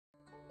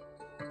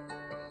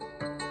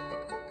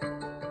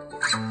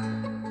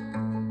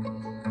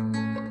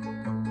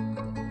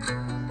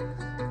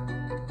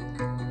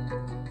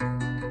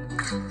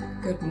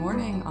Good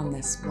morning on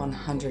this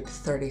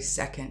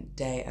 132nd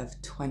day of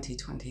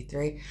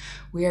 2023.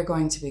 We are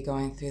going to be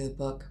going through the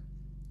book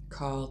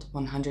called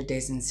 100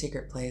 Days in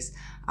Secret Place.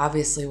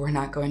 Obviously, we're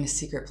not going to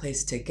Secret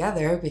Place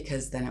together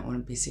because then it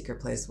wouldn't be Secret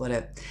Place, would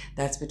it?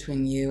 That's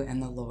between you and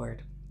the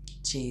Lord,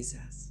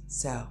 Jesus.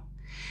 So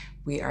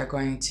we are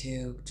going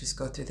to just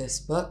go through this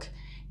book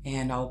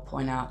and I'll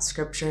point out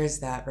scriptures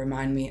that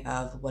remind me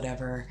of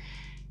whatever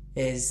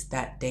is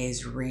that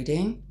day's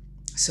reading.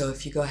 So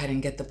if you go ahead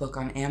and get the book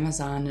on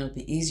Amazon, it'll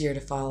be easier to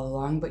follow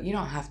along, but you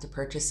don't have to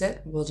purchase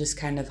it. We'll just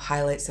kind of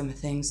highlight some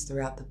things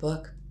throughout the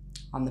book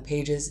on the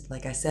pages,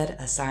 like I said,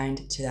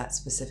 assigned to that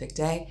specific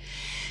day.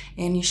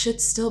 And you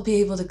should still be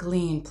able to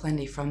glean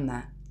plenty from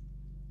that.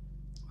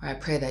 Or I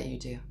pray that you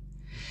do.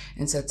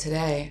 And so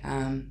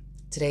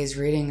today's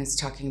reading is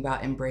talking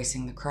about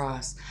embracing the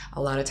cross.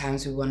 A lot of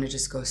times we want to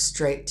just go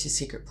straight to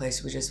Secret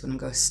Place. We just want to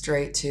go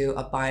straight to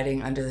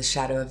abiding under the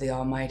shadow of the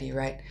Almighty,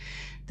 right?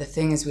 The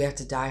thing is, we have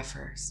to die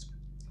first.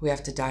 We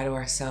have to die to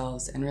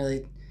ourselves and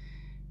really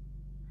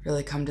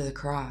come to the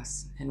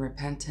cross in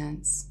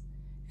repentance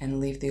and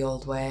leave the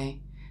old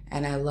way.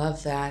 And I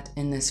love that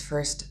in this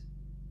first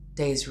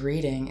day's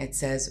reading, it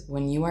says,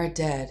 when you are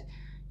dead,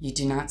 you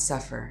do not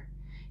suffer.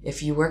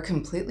 If you were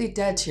completely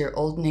dead to your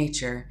old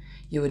nature,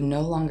 you would no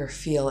longer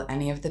feel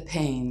any of the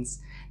pains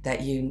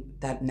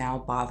that now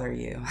bother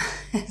you.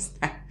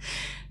 Isn't that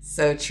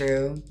so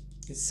true?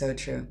 It's so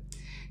true.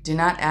 Do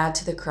not add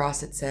to the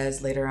cross, it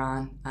says later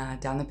on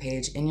down the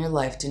page, in your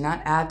life. Do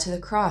not add to the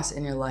cross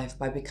in your life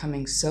by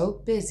becoming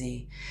so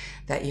busy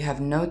that you have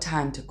no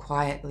time to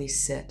quietly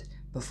sit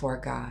before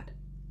God.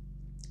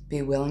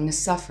 Be willing to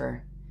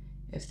suffer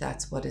if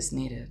that's what is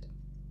needed.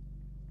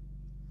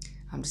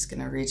 I'm just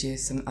going to read you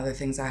some other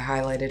things I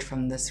highlighted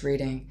from this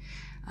reading.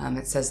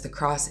 It says the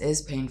cross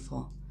is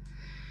painful.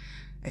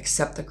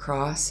 Accept the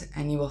cross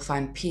and you will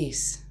find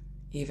peace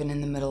even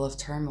in the middle of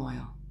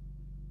turmoil.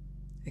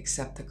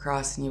 Accept the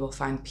cross and you will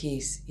find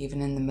peace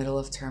even in the middle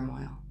of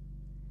turmoil.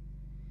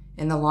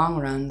 In the long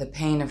run, the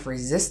pain of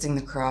resisting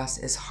the cross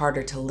is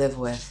harder to live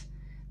with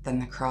than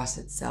the cross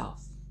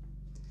itself.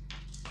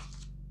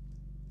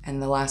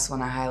 And the last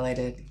one I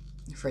highlighted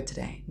for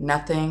today.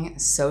 Nothing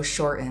so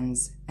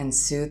shortens and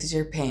soothes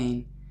your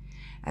pain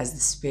as the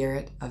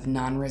spirit of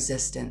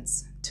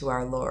non-resistance to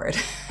our Lord.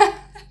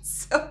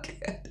 It's so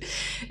good.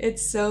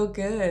 It's so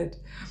good.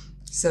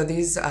 So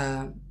these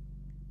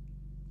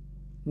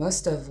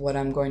most of what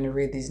I'm going to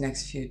read these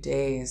next few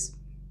days,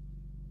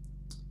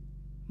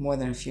 more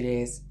than a few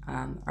days,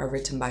 are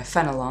written by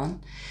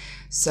Fenelon.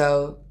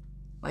 So,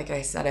 like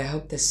I said, I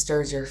hope this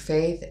stirs your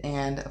faith.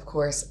 And of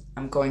course,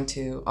 I'm going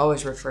to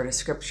always refer to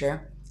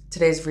scripture.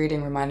 Today's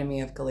reading reminded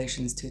me of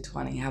Galatians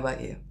 2:20. How about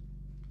you?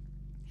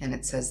 And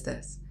it says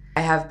this: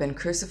 I have been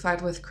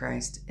crucified with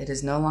Christ. It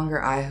is no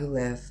longer I who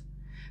live,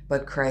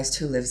 but Christ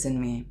who lives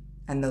in me.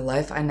 And the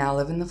life I now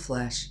live in the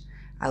flesh,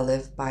 I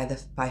live by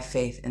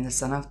faith in the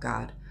Son of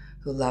God,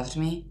 who loved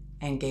me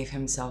and gave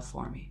himself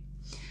for me.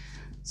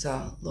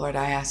 So, Lord,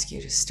 I ask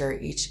you to stir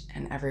each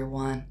and every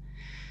one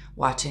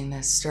watching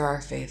this. Stir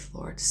our faith,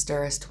 Lord.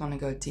 Stir us to want to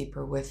go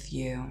deeper with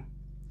you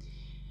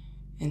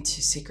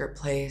into Secret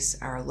Place,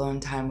 our alone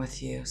time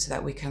with you, so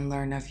that we can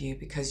learn of you,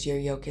 because your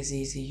yoke is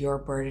easy, your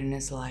burden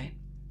is light.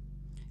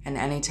 And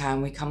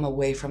anytime we come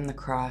away from the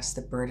cross,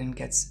 the burden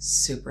gets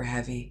super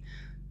heavy,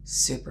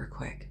 super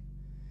quick.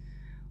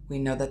 We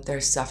know that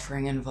there's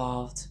suffering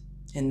involved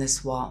in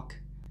this walk.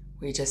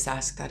 We just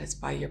ask that it's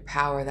by your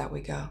power that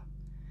we go,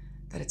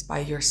 that it's by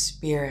your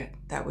spirit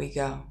that we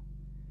go.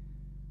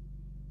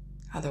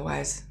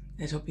 Otherwise,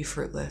 it'll be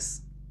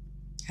fruitless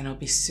and it'll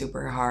be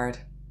super hard.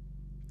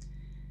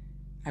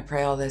 I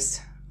pray all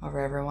this over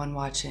everyone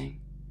watching,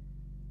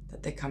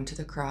 that they come to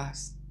the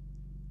cross,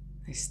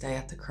 they stay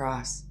at the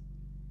cross,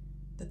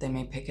 that they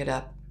may pick it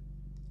up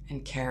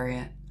and carry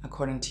it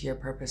according to your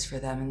purpose for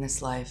them in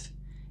this life.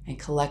 And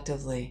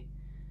collectively,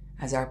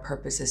 as our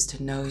purpose is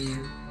to know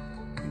you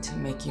and to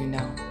make you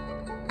know.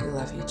 We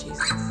love you,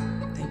 Jesus.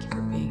 Thank you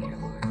for being here,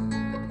 Lord.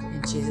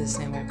 In Jesus'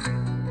 name I pray.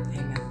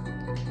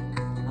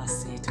 Amen. I'll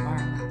see you tomorrow.